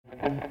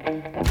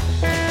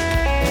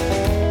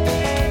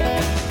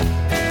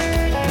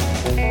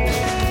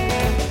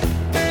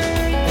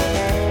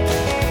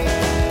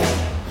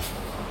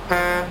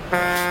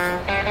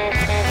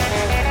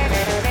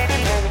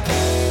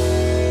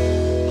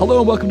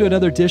Hello and welcome to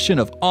another edition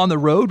of On the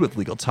Road with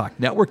Legal Talk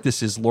Network.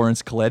 This is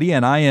Lawrence Coletti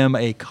and I am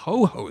a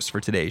co-host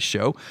for today's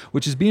show,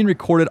 which is being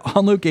recorded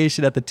on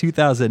location at the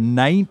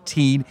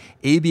 2019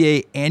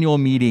 ABA annual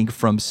meeting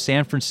from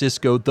San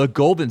Francisco, the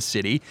Golden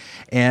City.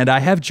 And I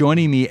have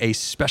joining me a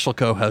special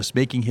co-host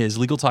making his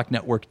Legal Talk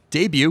Network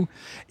debut.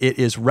 It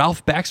is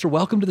Ralph Baxter.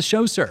 Welcome to the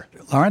show, sir.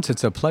 Lawrence,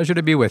 it's a pleasure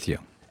to be with you.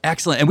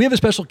 Excellent. And we have a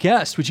special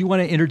guest. Would you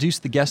want to introduce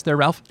the guest there,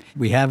 Ralph?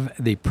 We have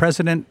the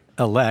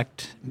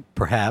president-elect,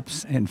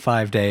 perhaps, in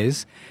 5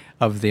 days,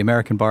 of the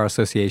American Bar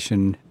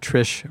Association,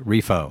 Trish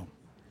Rifo.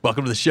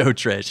 Welcome to the show,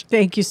 Trish.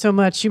 Thank you so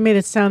much. You made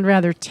it sound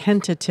rather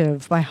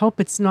tentative. I hope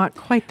it's not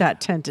quite that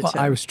tentative.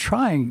 Well, I was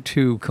trying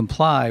to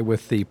comply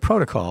with the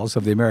protocols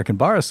of the American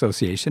Bar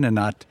Association and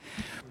not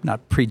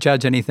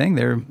prejudge anything.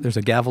 There's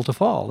a gavel to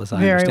fall, as I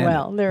understand Very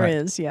well. it. There Right.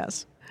 is,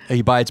 yes.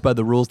 He abides by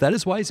the rules. That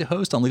is why he's a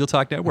host on Legal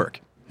Talk Network.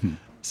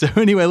 So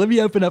anyway, let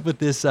me open up with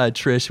this,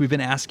 Trish. We've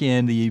been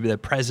asking the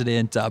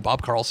president,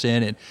 Bob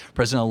Carlson, and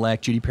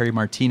President-elect Judy Perry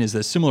Martinez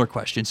a similar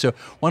question. So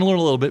want to learn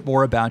a little bit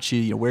more about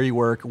you, where you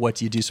work, what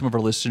do you do. Some of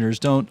our listeners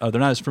they're not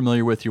as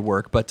familiar with your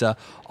work, but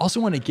also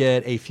want to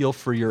get a feel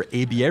for your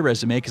ABA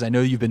resume, because I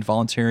know you've been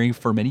volunteering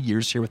for many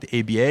years here with the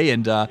ABA,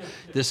 and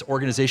this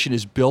organization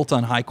is built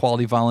on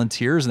high-quality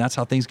volunteers, and that's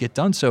how things get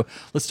done. So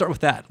let's start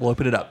with that. We'll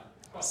open it up.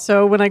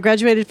 So when I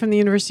graduated from the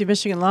University of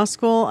Michigan Law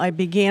School, I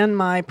began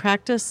my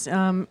practice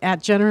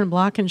at Jenner &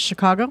 Block in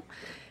Chicago,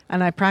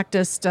 and I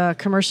practiced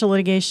commercial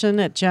litigation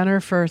at Jenner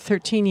for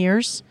 13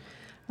 years,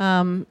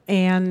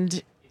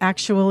 and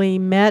actually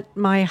met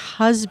my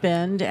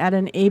husband at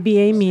an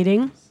ABA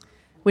meeting,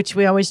 which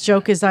we always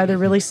joke is either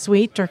really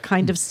sweet or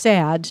kind of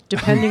sad,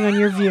 depending on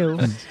your view.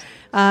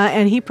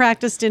 And he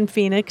practiced in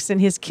Phoenix, and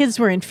his kids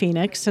were in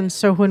Phoenix, and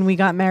so when we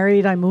got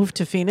married, I moved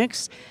to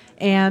Phoenix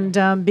and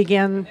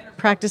began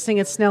practicing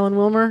at Snell and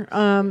Wilmer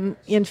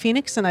in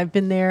Phoenix, and I've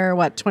been there,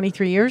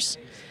 23 years.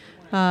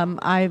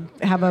 I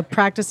have a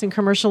practice in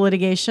commercial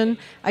litigation.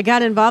 I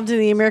got involved in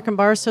the American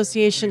Bar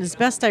Association, as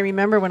best I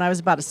remember, when I was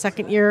about a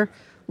second-year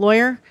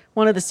lawyer.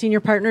 One of the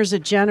senior partners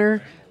at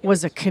Jenner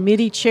was a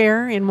committee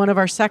chair in one of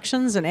our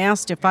sections and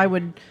asked if I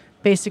would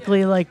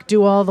basically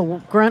do all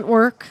the grunt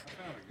work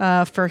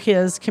for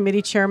his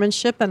committee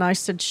chairmanship, and I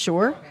said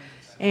sure.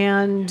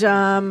 And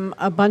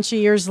a bunch of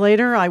years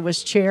later, I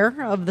was chair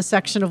of the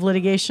section of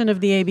litigation of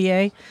the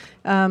ABA.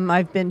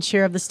 I've been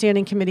chair of the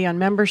Standing Committee on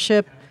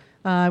Membership.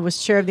 I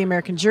was chair of the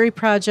American Jury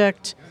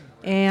Project.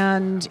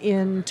 And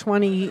in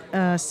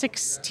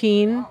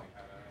 2016,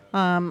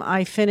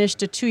 I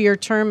finished a 2-year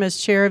term as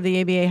chair of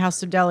the ABA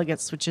House of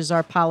Delegates, which is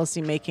our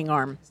policy-making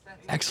arm.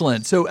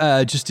 Excellent.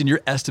 So just in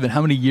your estimate,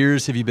 how many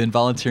years have you been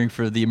volunteering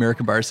for the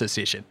American Bar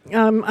Association?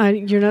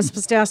 You're not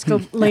supposed to ask a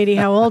lady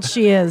how old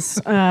she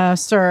is,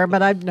 sir,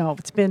 but I know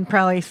it's been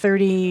probably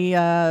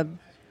 34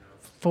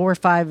 or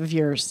 5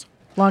 years.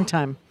 Long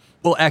time.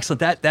 Well, excellent.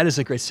 That is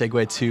a great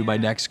segue to my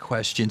next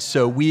question.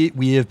 So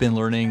we have been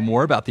learning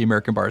more about the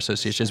American Bar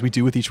Association, as we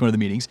do with each one of the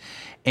meetings.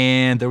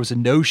 And there was a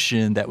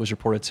notion that was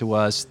reported to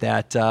us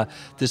that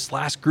this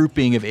last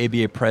grouping of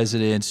ABA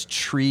presidents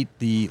treat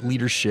the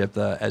leadership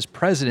as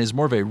president as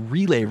more of a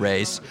relay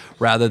race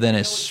rather than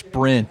a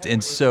sprint.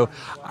 And so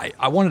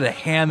I wanted to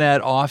hand that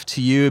off to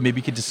you.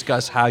 Maybe you could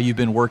discuss how you've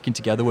been working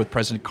together with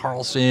President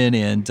Carlson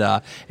and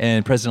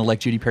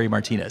President-elect Judy Perry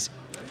Martinez.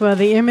 Well,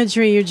 the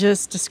imagery you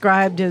just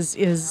described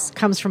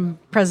comes from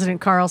President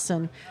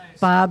Carlson.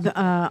 Bob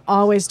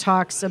always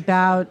talks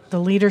about the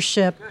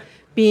leadership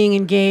being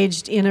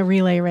engaged in a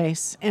relay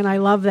race. And I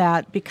love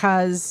that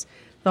because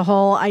the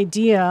whole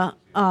idea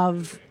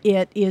of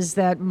it is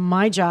that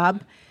my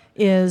job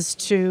is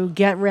to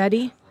get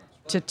ready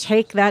to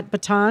take that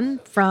baton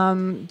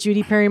from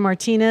Judy Perry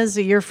Martinez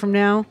a year from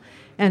now,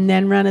 and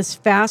then run as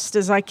fast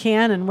as I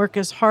can and work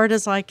as hard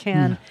as I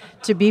can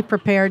to be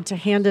prepared to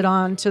hand it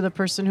on to the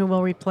person who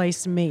will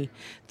replace me.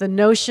 The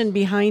notion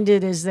behind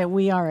it is that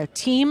we are a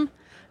team,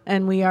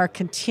 and we are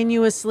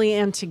continuously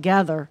and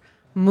together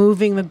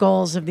moving the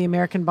goals of the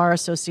American Bar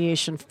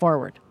Association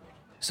forward.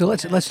 So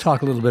let's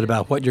talk a little bit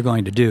about what you're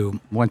going to do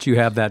once you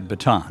have that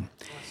baton.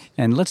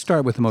 And let's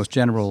start with the most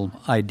general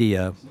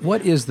idea.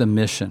 What is the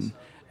mission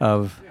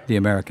of the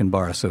American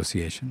Bar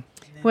Association?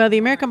 Well, the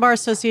American Bar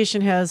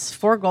Association has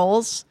 4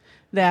 goals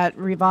that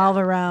revolve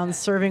around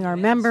serving our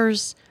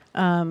members,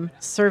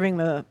 serving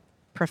the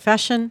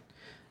profession,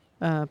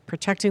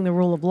 protecting the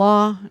rule of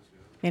law,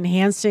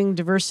 enhancing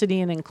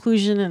diversity and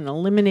inclusion, and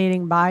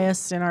eliminating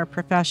bias in our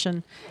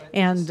profession.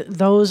 And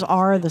those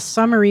are the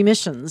summary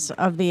missions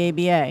of the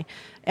ABA.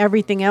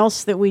 Everything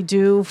else that we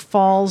do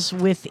falls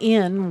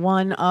within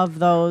one of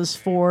those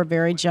 4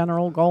 very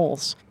general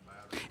goals.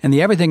 And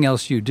the everything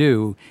else you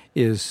do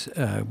is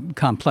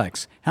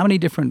complex. How many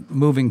different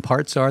moving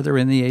parts are there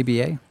in the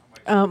ABA?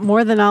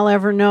 More than I'll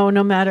ever know,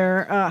 no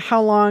matter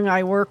how long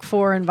I work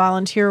for and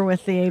volunteer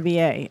with the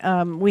ABA.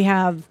 We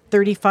have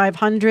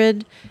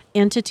 3,500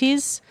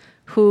 entities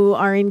who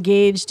are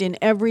engaged in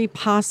every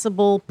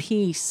possible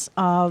piece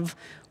of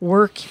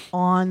work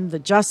on the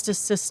justice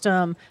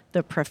system,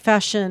 the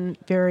profession,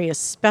 various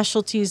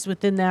specialties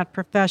within that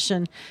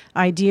profession,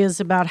 ideas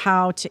about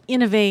how to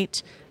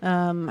innovate,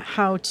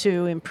 how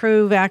to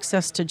improve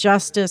access to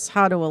justice,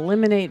 how to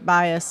eliminate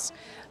bias.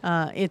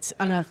 It's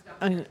an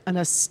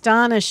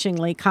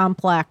astonishingly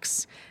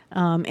complex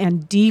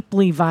and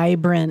deeply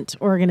vibrant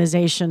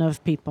organization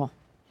of people.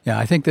 Yeah,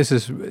 I think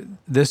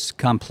this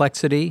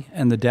complexity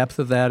and the depth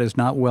of that is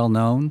not well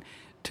known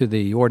to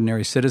the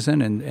ordinary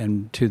citizen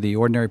and to the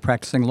ordinary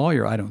practicing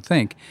lawyer. I don't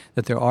think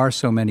that there are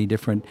so many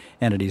different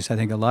entities. I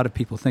think a lot of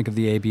people think of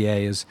the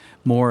ABA as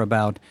more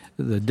about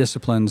the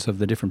disciplines of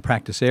the different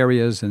practice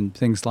areas and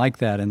things like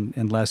that,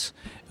 and less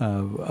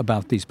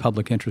about these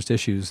public interest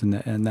issues,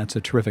 and that's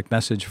a terrific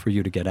message for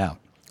you to get out.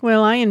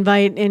 Well, I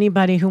invite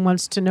anybody who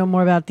wants to know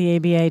more about the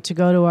ABA to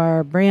go to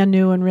our brand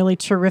new and really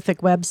terrific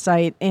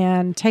website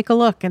and take a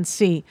look and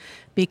see,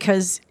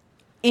 because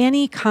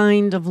any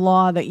kind of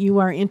law that you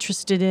are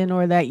interested in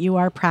or that you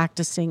are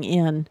practicing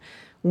in,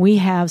 we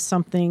have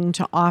something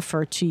to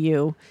offer to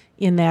you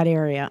in that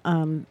area.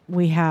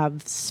 We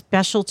have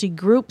specialty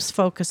groups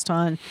focused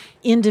on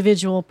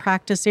individual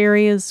practice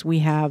areas. We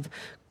have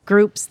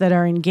groups that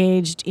are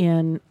engaged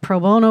in pro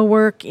bono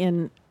work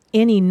in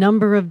any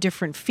number of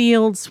different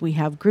fields. We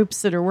have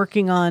groups that are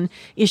working on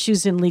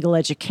issues in legal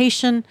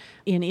education,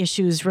 in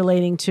issues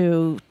relating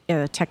to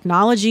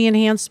technology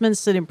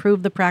enhancements that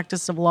improve the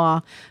practice of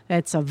law.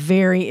 It's a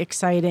very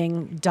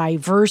exciting,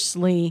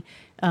 diversely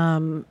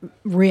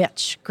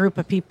rich group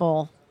of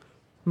people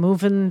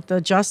moving the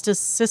justice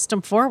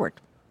system forward.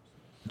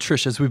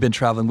 Trish, as we've been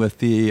traveling with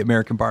the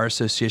American Bar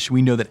Association,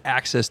 we know that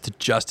access to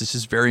justice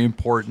is very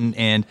important.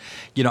 And,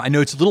 I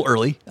know it's a little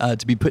early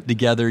to be putting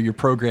together your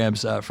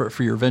programs for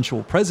your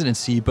eventual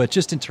presidency, but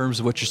just in terms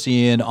of what you're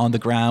seeing on the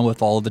ground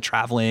with all of the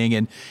traveling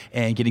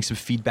and getting some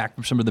feedback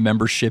from some of the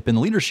membership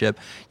and leadership,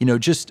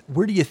 just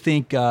where do you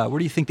think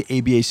the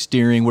ABA is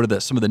steering? What are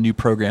some of the new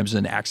programs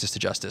in access to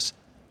justice?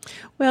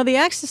 Well, the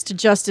access to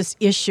justice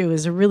issue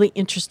is a really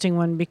interesting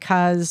one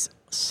because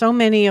so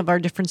many of our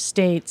different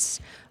states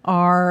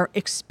are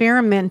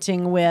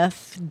experimenting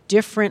with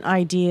different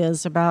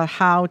ideas about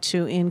how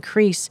to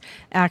increase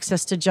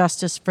access to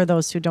justice for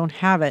those who don't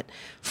have it.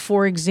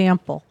 For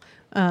example,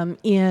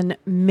 in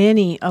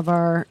many of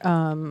our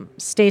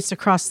states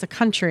across the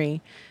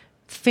country,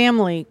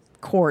 family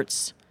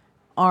courts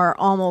are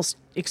almost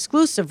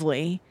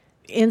exclusively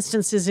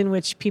instances in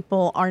which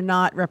people are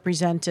not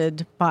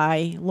represented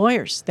by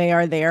lawyers. They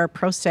are there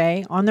pro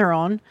se on their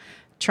own,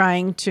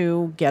 trying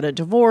to get a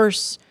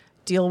divorce,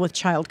 deal with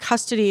child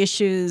custody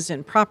issues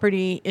and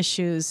property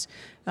issues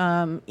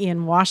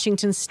in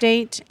Washington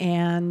state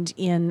and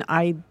in,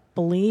 I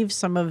believe,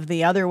 some of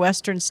the other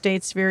western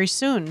states very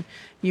soon.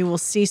 You will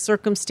see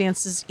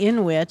circumstances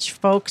in which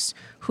folks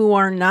who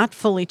are not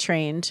fully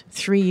trained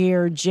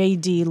 3-year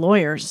JD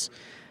lawyers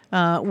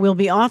will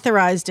be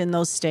authorized in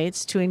those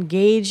states to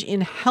engage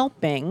in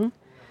helping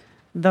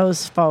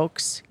those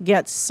folks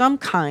get some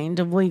kind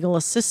of legal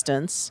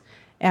assistance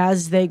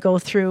as they go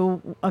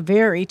through a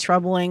very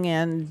troubling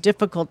and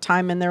difficult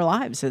time in their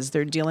lives as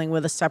they're dealing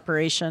with a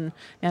separation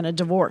and a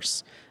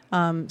divorce.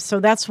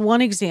 So that's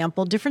one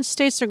example. Different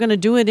states are going to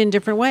do it in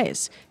different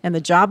ways. And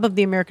the job of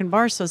the American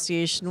Bar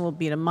Association will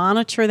be to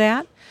monitor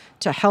that,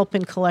 to help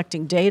in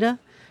collecting data,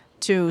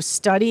 to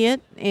study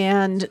it,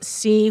 and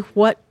see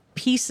what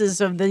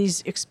pieces of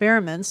these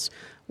experiments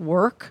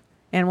work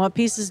and what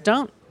pieces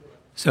don't.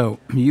 So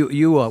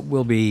you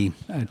will be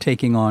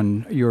taking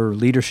on your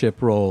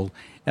leadership role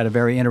at a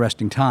very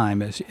interesting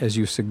time, as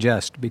you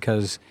suggest,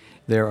 because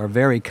there are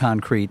very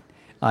concrete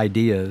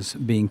ideas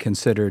being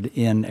considered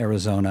in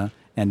Arizona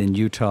and in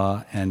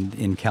Utah and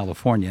in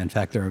California. In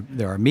fact,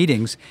 there are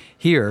meetings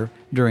here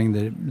during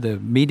the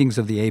meetings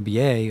of the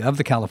ABA, of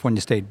the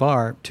California State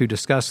Bar, to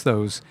discuss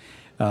those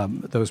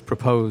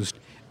proposed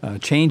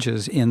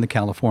changes in the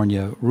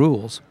California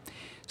rules.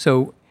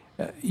 So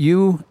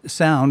you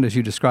sound, as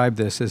you describe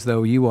this, as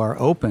though you are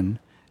open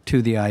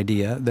to the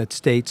idea that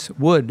states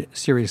would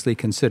seriously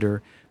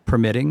consider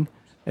permitting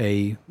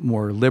a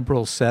more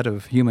liberal set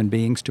of human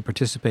beings to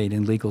participate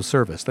in legal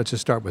service. Let's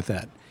just start with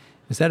that.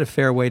 Is that a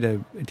fair way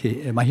to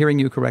am I hearing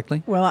you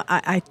correctly? Well,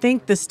 I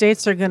think the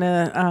states are going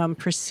to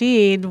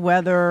proceed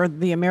whether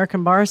the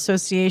American Bar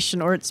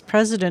Association or its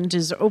president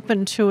is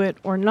open to it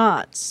or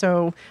not.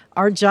 So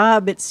our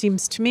job, it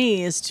seems to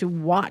me, is to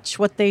watch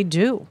what they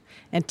do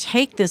and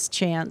take this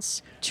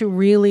chance to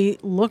really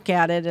look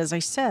at it, as I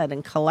said,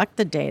 and collect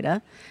the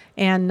data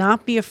and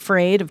not be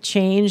afraid of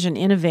change and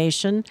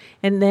innovation,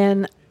 and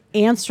then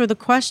answer the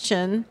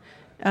question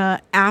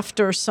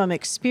after some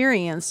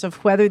experience of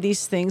whether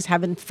these things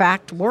have in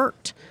fact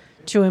worked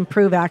to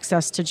improve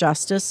access to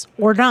justice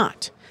or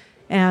not.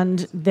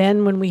 And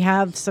then when we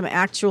have some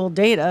actual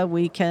data,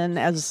 we can,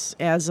 as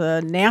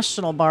a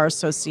national bar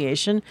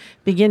association,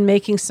 begin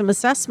making some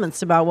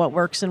assessments about what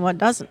works and what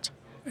doesn't.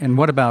 And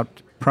what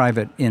about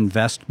private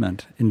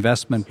investment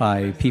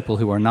by people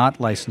who are not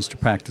licensed to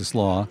practice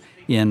law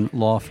in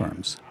law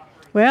firms?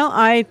 Well,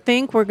 I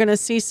think we're going to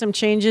see some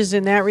changes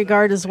in that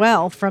regard as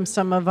well from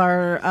some of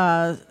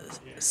our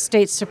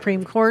state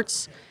Supreme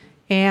Courts.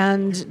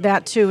 And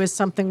that, too, is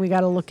something we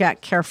got to look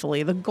at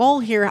carefully. The goal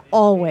here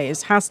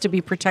always has to be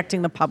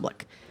protecting the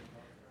public,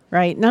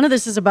 right? None of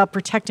this is about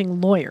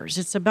protecting lawyers.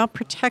 It's about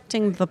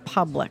protecting the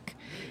public.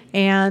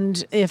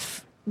 And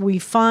if we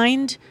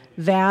find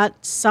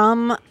that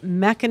some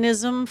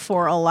mechanism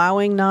for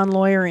allowing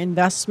non-lawyer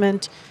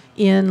investment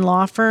in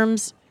law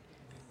firms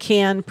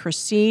can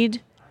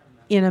proceed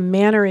in a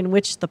manner in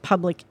which the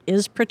public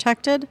is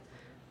protected,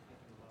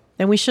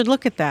 then we should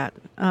look at that.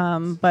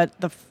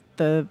 But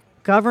the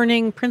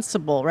governing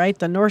principle, right,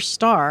 the North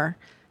Star,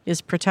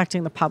 is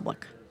protecting the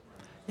public.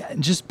 Yeah,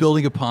 and just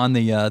building upon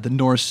the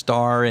North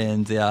Star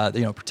and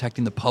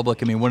protecting the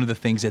public. I mean, one of the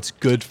things that's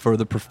good for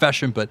the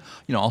profession, but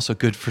also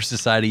good for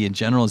society in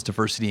general, is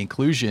diversity and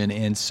inclusion.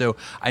 And so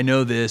I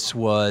know this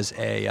was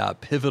a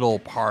pivotal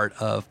part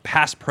of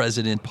past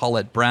President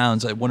Paulette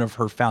Brown's one of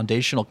her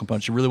foundational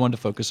components. She really wanted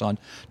to focus on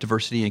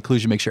diversity and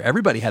inclusion, make sure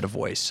everybody had a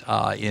voice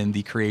in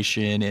the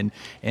creation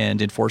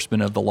and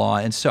enforcement of the law.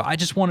 And so I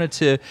just wanted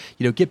to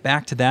get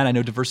back to that. I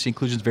know diversity and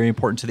inclusion is very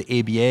important to the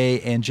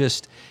ABA, and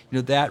just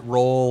that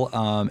role.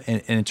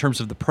 And in terms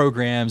of the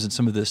programs and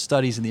some of the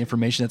studies and the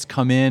information that's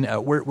come in,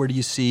 where do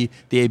you see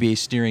the ABA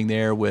steering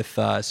there with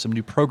some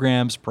new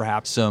programs,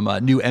 perhaps some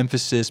new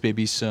emphasis,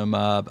 maybe some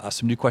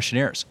new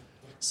questionnaires?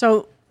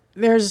 So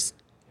there's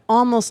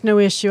almost no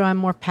issue I'm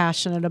more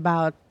passionate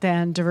about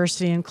than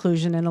diversity and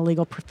inclusion in a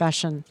legal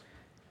profession.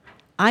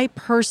 I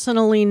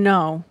personally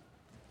know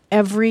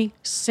every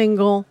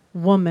single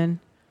woman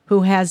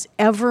who has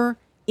ever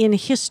in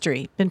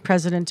history been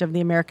president of the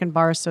American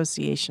Bar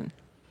Association.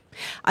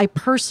 I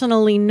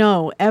personally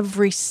know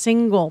every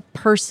single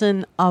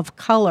person of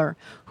color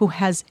who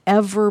has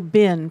ever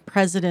been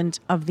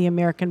president of the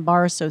American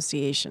Bar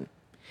Association.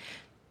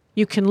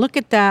 You can look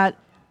at that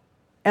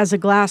as a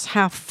glass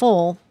half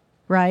full,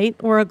 right,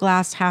 or a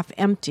glass half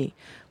empty.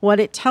 What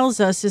it tells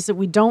us is that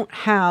we don't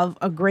have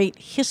a great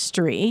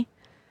history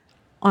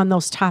on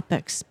those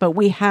topics, but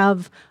we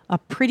have a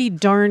pretty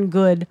darn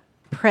good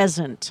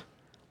present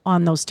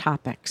on those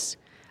topics.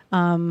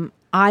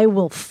 I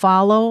will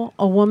follow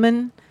a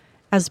woman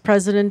as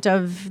president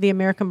of the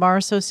American Bar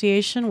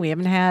Association. We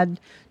haven't had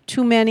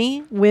too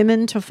many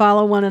women to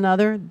follow one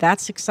another.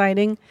 That's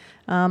exciting.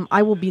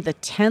 I will be the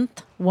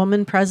 10th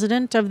woman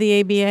president of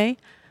the ABA.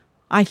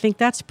 I think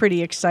that's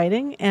pretty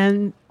exciting.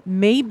 And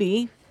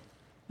maybe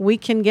we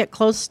can get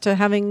close to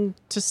having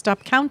to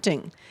stop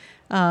counting.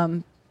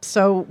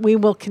 So we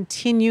will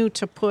continue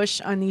to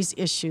push on these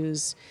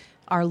issues.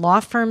 Our law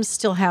firms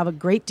still have a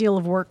great deal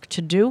of work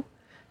to do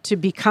to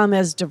become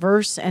as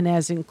diverse and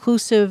as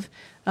inclusive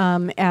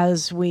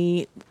as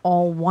we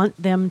all want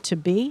them to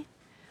be.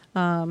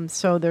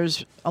 So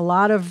there's a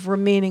lot of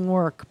remaining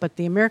work, but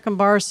the American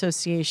Bar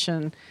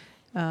Association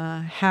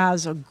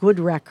has a good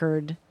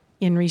record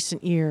in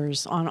recent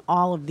years on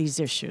all of these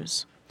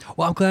issues.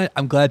 Well,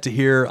 I'm glad to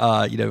hear.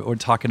 We're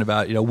talking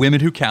about women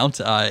who count.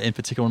 In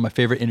particular, one of my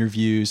favorite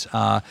interviews,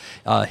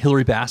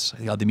 Hillary Bass,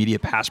 the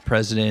immediate past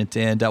president,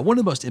 and one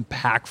of the most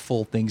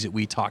impactful things that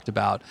we talked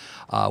about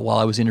while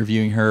I was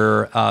interviewing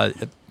her.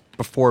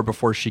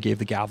 Before she gave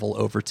the gavel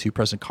over to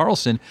President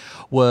Carlson,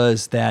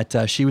 was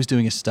that she was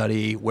doing a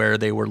study where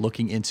they were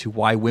looking into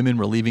why women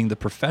were leaving the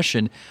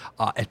profession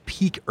at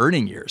peak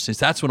earning years, since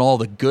that's when all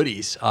the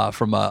goodies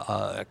from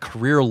a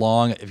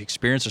career-long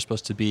experience are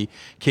supposed to be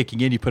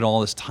kicking in. You put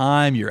all this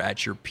time, you're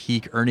at your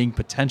peak earning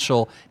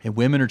potential, and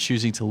women are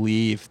choosing to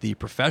leave the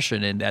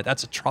profession, and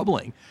that's a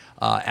troubling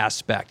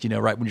aspect,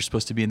 right when you're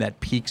supposed to be in that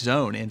peak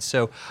zone. And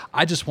so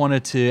I just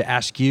wanted to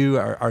ask you,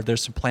 are there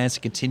some plans to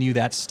continue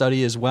that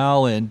study as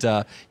well and,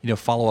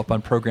 follow up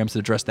on programs that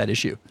address that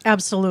issue?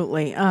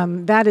 Absolutely.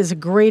 That is a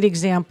great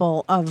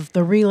example of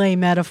the relay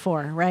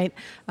metaphor, right?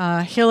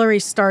 Hillary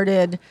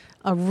started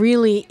a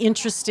really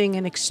interesting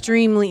and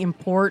extremely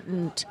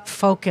important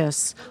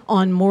focus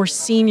on more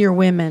senior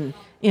women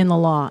in the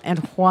law and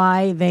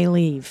why they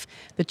leave.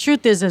 The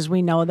truth is, as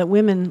we know, that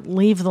women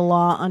leave the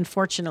law,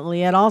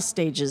 unfortunately, at all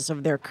stages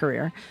of their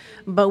career.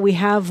 But we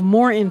have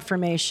more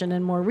information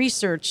and more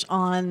research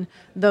on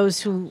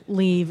those who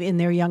leave in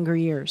their younger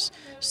years.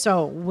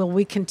 So will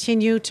we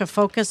continue to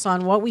focus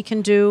on what we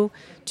can do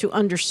to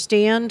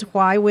understand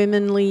why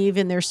women leave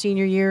in their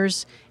senior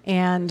years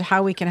and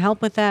how we can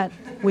help with that?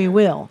 We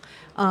will.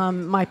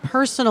 My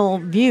personal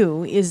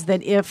view is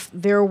that if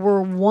there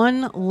were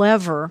one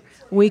lever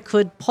we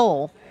could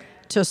pull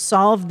to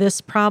solve this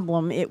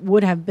problem, it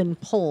would have been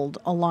pulled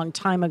a long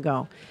time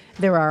ago.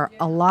 There are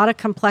a lot of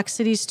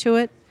complexities to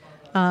it.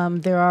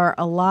 There are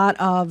a lot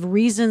of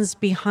reasons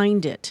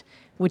behind it,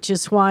 which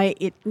is why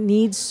it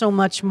needs so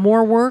much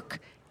more work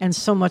and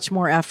so much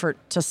more effort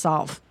to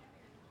solve.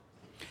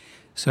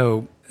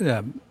 So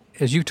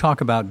as you talk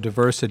about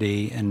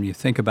diversity and you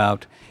think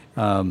about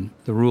the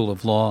rule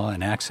of law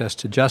and access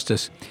to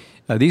justice,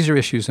 these are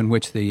issues in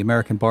which the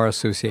American Bar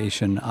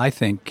Association, I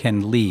think,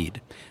 can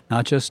lead,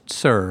 not just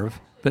serve,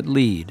 but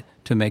lead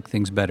to make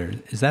things better.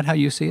 Is that how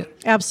you see it?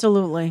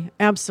 Absolutely.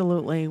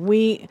 Absolutely.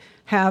 We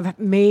have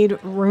made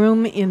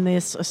room in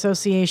this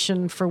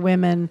association for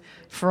women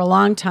for a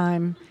long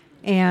time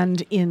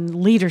and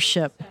in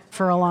leadership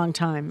for a long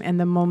time. And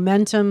the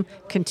momentum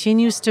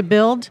continues to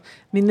build.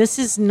 I mean, this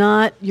is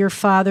not your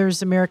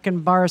father's American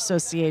Bar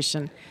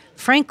Association.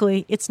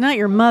 Frankly, it's not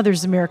your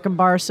mother's American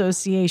Bar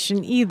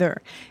Association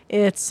either.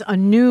 It's a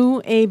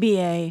new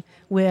ABA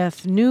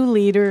with new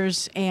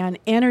leaders and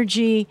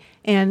energy,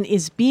 and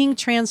is being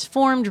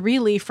transformed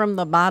really from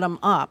the bottom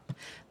up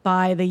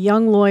by the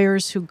young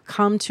lawyers who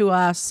come to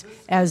us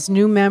as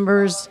new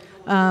members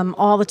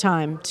all the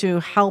time to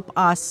help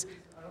us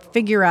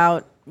figure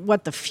out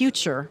what the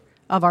future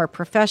of our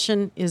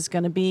profession is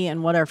going to be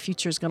and what our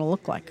future is going to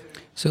look like.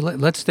 So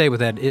let's stay with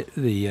that,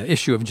 the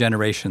issue of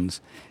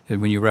generations.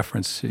 And when you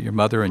reference your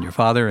mother and your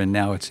father, and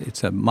now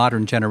it's a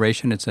modern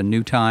generation, it's a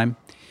new time.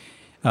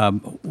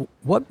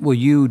 What will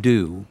you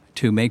do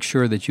to make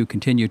sure that you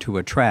continue to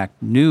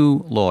attract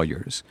new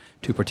lawyers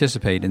to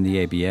participate in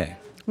the ABA?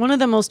 One of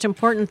the most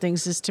important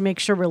things is to make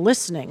sure we're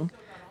listening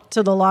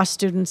to the law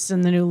students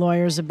and the new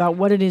lawyers about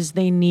what it is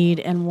they need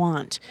and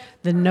want.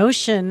 The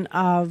notion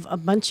of a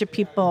bunch of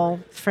people,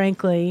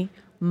 frankly,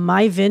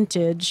 my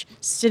vintage,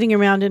 sitting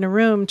around in a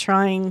room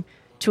trying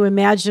to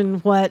imagine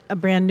what a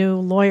brand new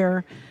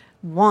lawyer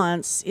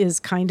wants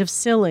is kind of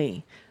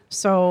silly.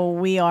 So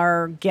we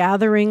are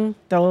gathering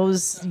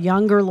those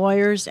younger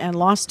lawyers and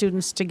law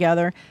students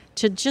together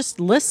to just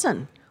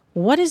listen.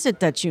 What is it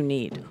that you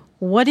need?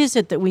 What is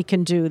it that we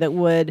can do that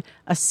would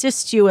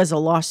assist you as a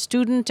law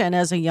student and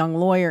as a young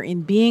lawyer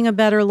in being a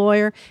better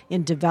lawyer,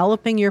 in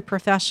developing your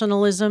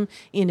professionalism,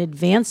 in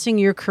advancing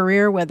your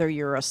career, whether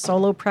you're a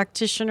solo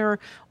practitioner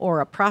or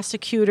a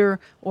prosecutor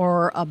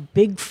or a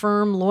big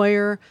firm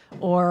lawyer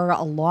or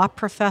a law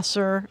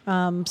professor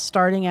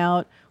starting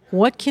out?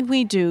 What can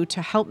we do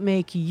to help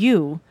make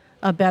you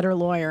a better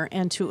lawyer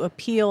and to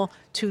appeal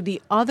to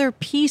the other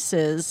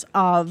pieces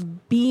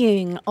of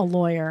being a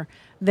lawyer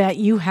that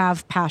you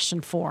have passion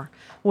for,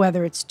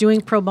 whether it's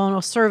doing pro bono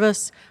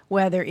service,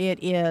 whether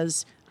it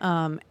is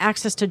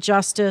access to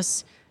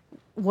justice,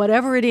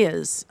 whatever it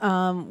is.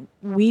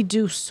 We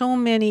do so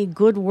many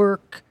good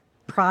work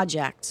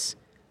projects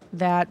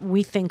that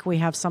we think we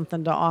have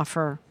something to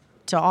offer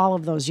to all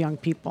of those young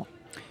people.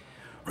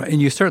 Right,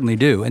 and you certainly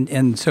do.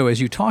 And so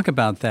as you talk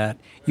about that,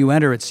 you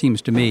enter, it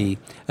seems to me,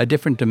 a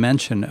different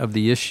dimension of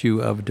the issue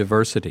of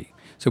diversity.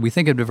 So we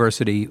think of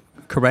diversity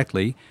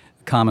correctly,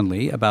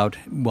 commonly, about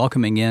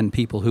welcoming in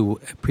people who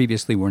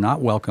previously were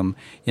not welcome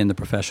in the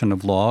profession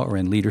of law or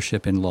in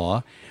leadership in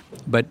law.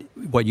 But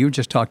what you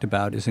just talked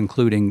about is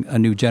including a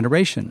new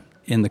generation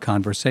in the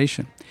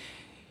conversation.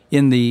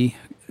 In the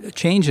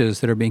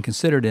changes that are being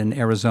considered in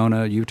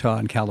Arizona, Utah,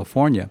 and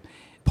California,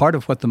 part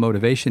of what the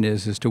motivation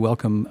is to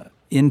welcome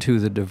into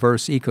the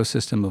diverse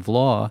ecosystem of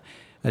law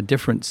a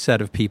different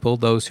set of people,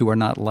 those who are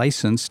not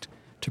licensed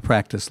to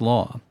practice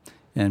law.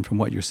 And from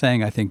what you're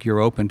saying, I think you're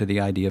open to the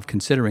idea of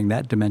considering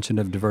that dimension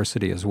of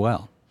diversity as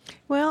well.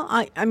 Well,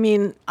 I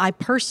mean, I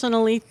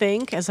personally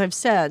think, as I've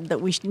said,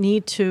 that we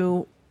need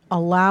to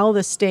allow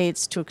the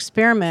states to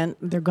experiment,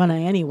 they're going to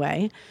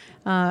anyway,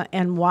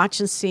 and watch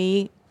and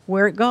see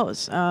where it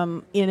goes.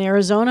 In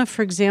Arizona,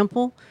 for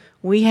example,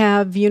 we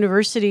have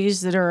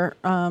universities that are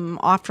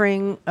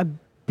offering a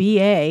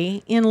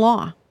BA in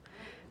law.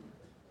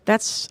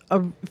 That's,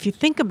 if you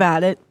think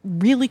about it,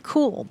 really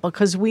cool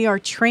because we are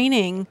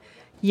training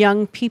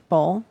young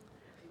people,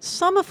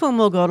 some of whom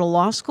will go to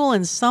law school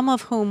and some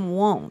of whom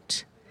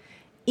won't,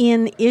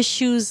 in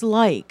issues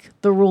like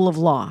the rule of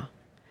law,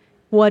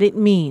 what it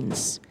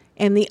means,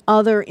 and the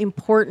other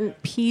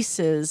important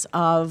pieces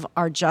of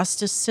our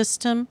justice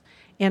system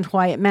and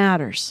why it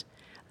matters.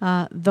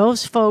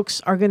 Those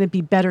folks are going to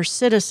be better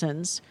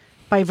citizens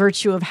by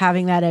virtue of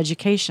having that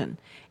education.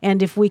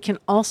 And if we can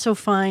also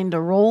find a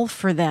role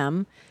for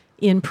them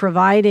in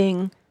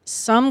providing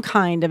some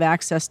kind of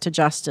access to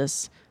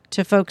justice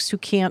to folks who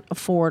can't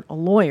afford a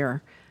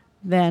lawyer,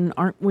 then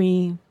aren't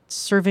we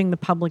serving the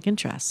public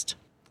interest?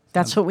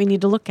 That's what we need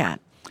to look at.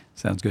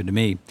 Sounds good to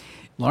me.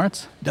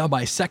 Lawrence? Now,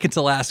 my second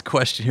to last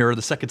question here, or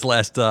the second to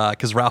last,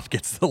 because Ralph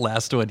gets the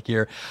last one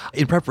here.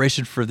 In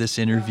preparation for this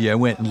interview, I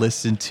went and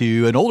listened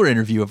to an older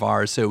interview of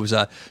ours. So it was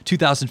a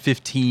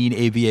 2015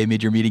 ABA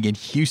mid-year meeting in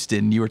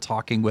Houston. You were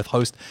talking with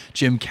host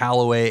Jim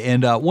Calloway.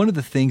 And one of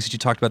the things that you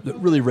talked about that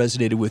really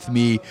resonated with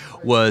me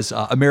was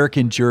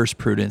American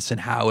jurisprudence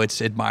and how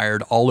it's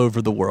admired all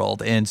over the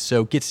world. And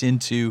so gets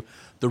into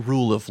the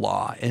rule of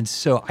law. And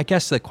so I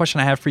guess the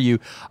question I have for you,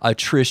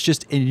 Trish,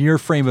 just in your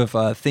frame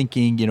of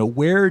thinking,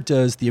 where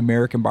does the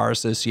American Bar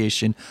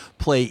Association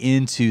play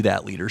into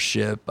that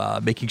leadership,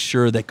 making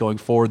sure that going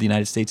forward, the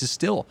United States is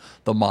still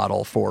the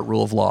model for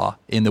rule of law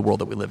in the world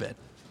that we live in?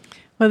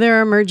 Well, there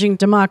are emerging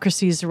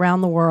democracies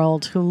around the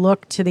world who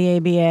look to the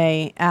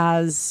ABA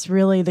as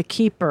really the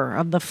keeper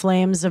of the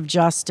flames of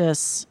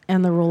justice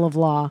and the rule of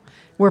law.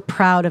 We're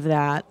proud of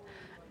that.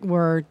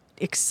 We're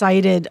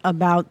excited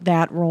about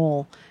that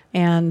role.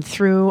 And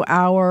through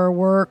our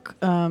work,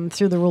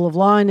 through the Rule of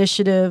Law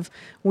Initiative,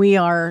 we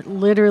are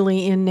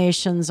literally in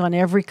nations on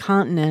every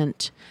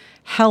continent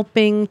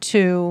helping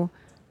to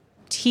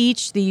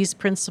teach these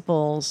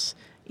principles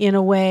in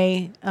a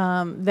way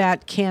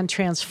that can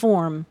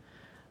transform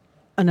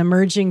an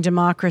emerging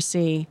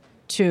democracy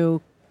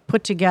to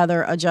put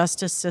together a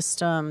justice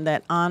system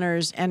that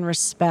honors and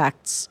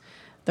respects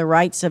the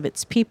rights of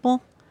its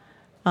people,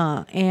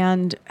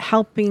 and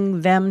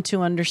helping them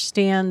to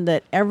understand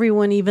that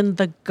everyone, even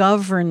the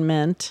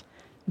government,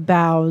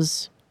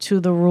 bows to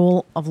the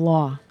rule of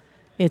law.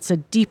 It's a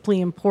deeply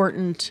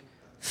important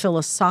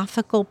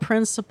philosophical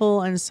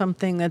principle and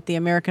something that the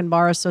American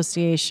Bar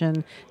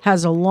Association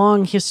has a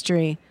long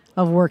history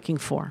of working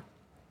for.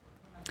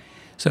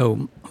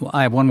 So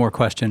I have one more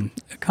question.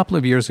 A couple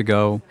of years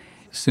ago,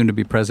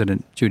 soon-to-be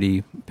President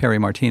Judy Perry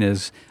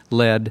Martinez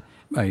led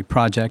a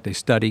project, a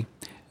study,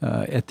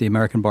 at the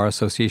American Bar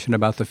Association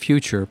about the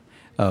future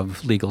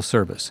of legal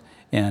service.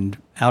 And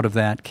out of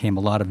that came a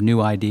lot of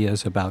new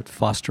ideas about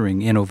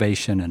fostering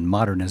innovation and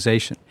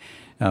modernization.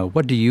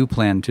 What do you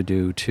plan to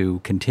do to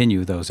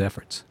continue those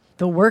efforts?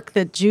 The work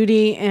that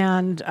Judy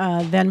and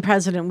then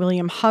President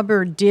William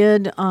Hubbard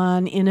did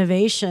on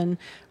innovation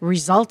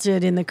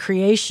resulted in the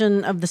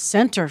creation of the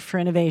Center for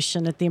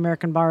Innovation at the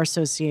American Bar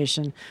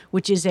Association,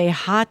 which is a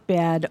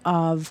hotbed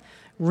of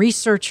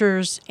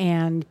researchers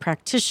and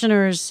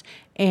practitioners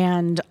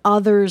and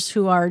others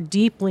who are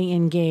deeply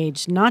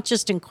engaged, not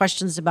just in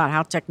questions about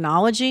how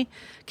technology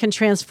can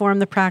transform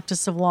the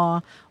practice of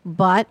law,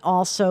 but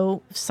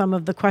also some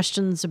of the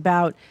questions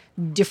about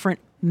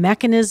different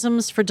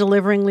mechanisms for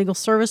delivering legal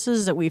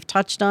services that we've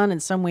touched on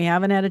and some we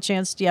haven't had a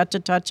chance yet to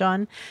touch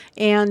on,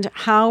 and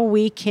how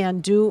we can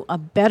do a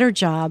better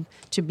job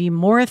to be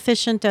more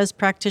efficient as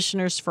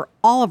practitioners for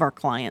all of our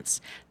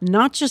clients,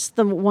 not just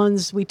the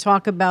ones we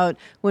talk about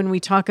when we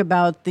talk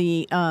about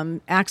the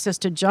access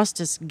to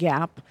justice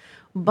gap,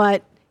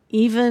 but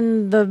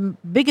even the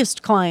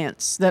biggest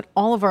clients that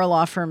all of our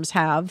law firms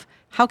have.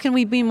 How can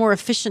we be more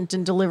efficient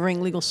in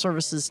delivering legal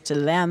services to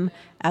them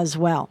as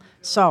well?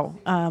 So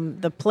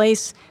the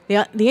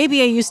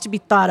ABA used to be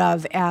thought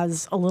of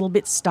as a little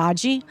bit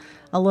stodgy,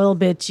 a little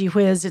bit, gee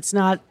whiz, it's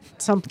not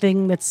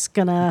something that's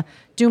going to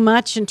do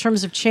much in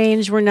terms of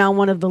change. We're now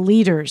one of the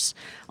leaders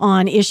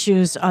on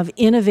issues of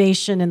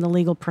innovation in the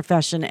legal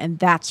profession, and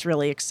that's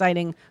really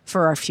exciting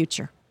for our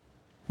future.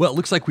 Well, it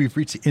looks like we've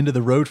reached the end of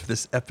the road for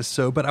this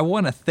episode, but I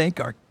want to thank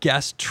our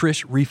guest,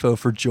 Trish Rifo,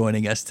 for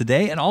joining us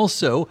today, and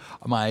also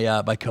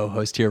my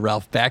co-host here,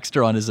 Ralph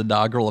Baxter, on his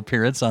inaugural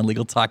appearance on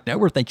Legal Talk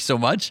Network. Thank you so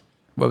much.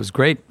 Well, it was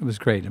great. It was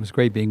great. It was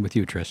great being with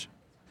you, Trish.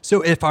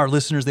 So if our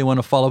listeners, they want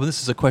to follow up,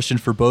 this is a question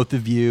for both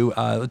of you.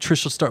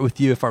 Trish, let's start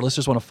with you. If our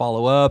listeners want to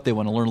follow up, they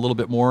want to learn a little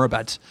bit more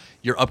about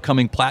your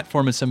upcoming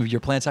platform and some of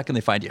your plans, how can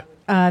they find you?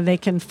 They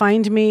can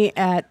find me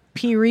at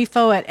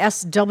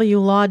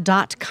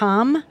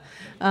prifo@swlaw.com.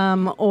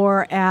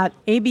 Or at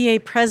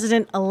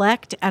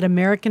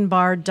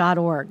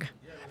ABAPresident-elect@AmericanBar.org.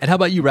 And how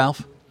about you,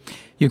 Ralph?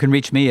 You can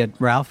reach me at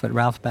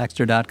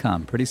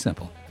Ralph@RalphBaxter.com. Pretty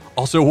simple.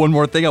 Also, one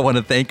more thing, I want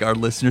to thank our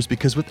listeners,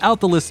 because without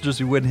the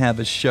listeners, we wouldn't have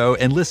a show.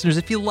 And listeners,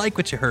 if you like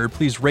what you heard,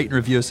 please rate and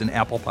review us in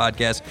Apple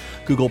Podcasts,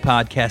 Google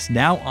Podcasts,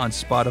 now on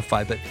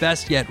Spotify. But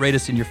best yet, rate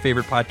us in your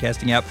favorite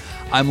podcasting app.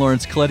 I'm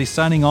Lawrence Coletti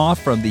signing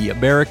off from the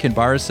American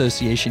Bar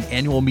Association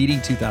Annual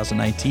Meeting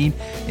 2019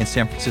 in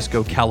San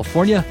Francisco,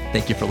 California.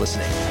 Thank you for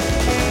listening.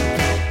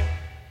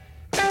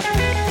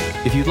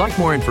 If you'd like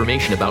more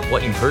information about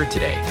what you've heard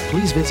today,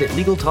 please visit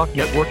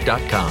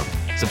LegalTalkNetwork.com.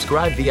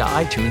 Subscribe via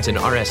iTunes and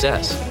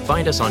RSS.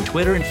 Find us on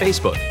Twitter and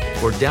Facebook,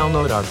 or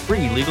download our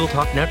free Legal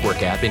Talk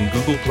Network app in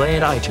Google Play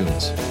and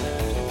iTunes.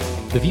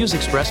 The views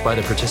expressed by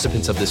the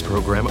participants of this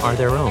program are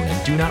their own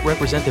and do not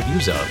represent the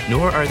views of,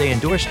 nor are they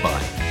endorsed by,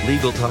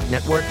 Legal Talk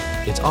Network,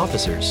 its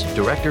officers,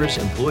 directors,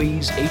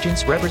 employees,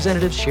 agents,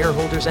 representatives,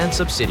 shareholders, and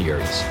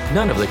subsidiaries.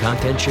 None of the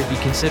content should be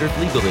considered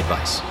legal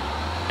advice.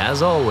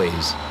 As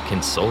always,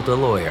 consult a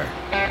lawyer.